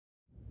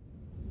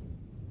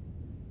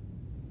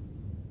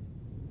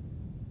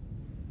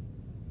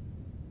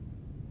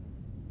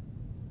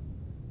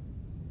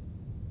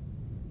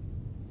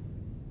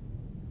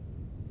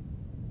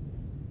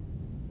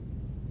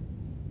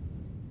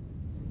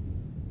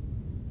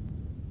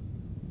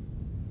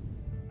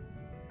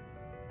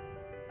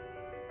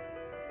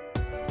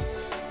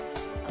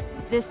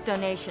This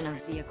donation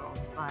of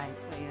vehicles by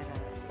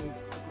Toyota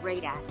is a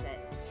great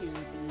asset to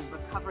the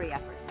recovery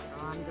efforts that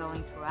are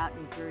ongoing throughout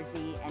New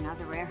Jersey and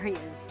other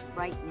areas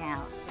right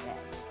now today.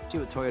 See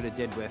what Toyota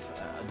did with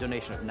a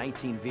donation of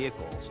 19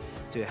 vehicles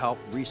to help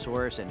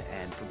resource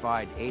and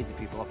provide aid to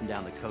people up and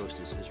down the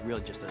coast is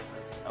really just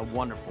a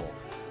wonderful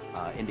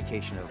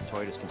indication of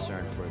Toyota's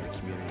concern for the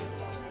community.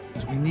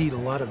 We need a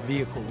lot of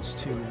vehicles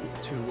to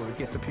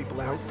get the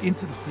people out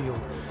into the field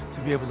to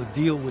be able to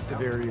deal with the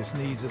various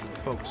needs of the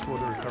folks for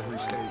the recovery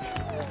stage.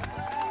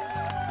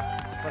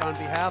 But on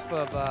behalf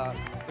of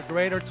the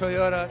Greater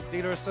Toyota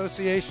Dealer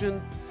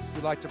Association,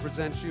 we'd like to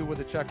present you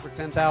with a check for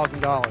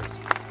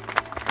 $10,000.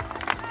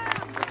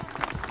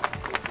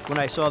 When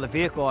I saw the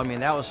vehicle, I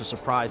mean, that was a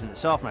surprise in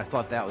itself, and I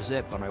thought that was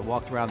it. But when I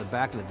walked around the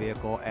back of the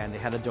vehicle and they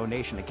had a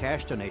donation, a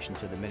cash donation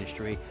to the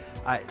ministry,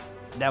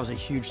 that was a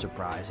huge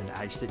surprise, and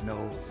I just didn't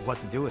know what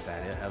to do with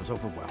that. I was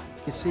overwhelmed.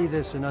 You see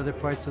this in other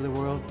parts of the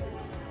world,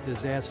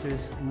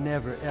 disasters.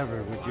 Never,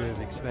 ever would you have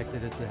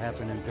expected it to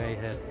happen in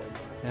Bayhead.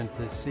 And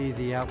to see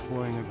the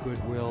outpouring of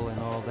goodwill and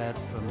all that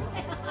from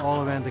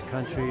all around the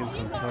country and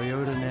from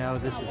Toyota now,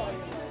 this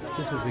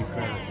is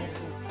incredible.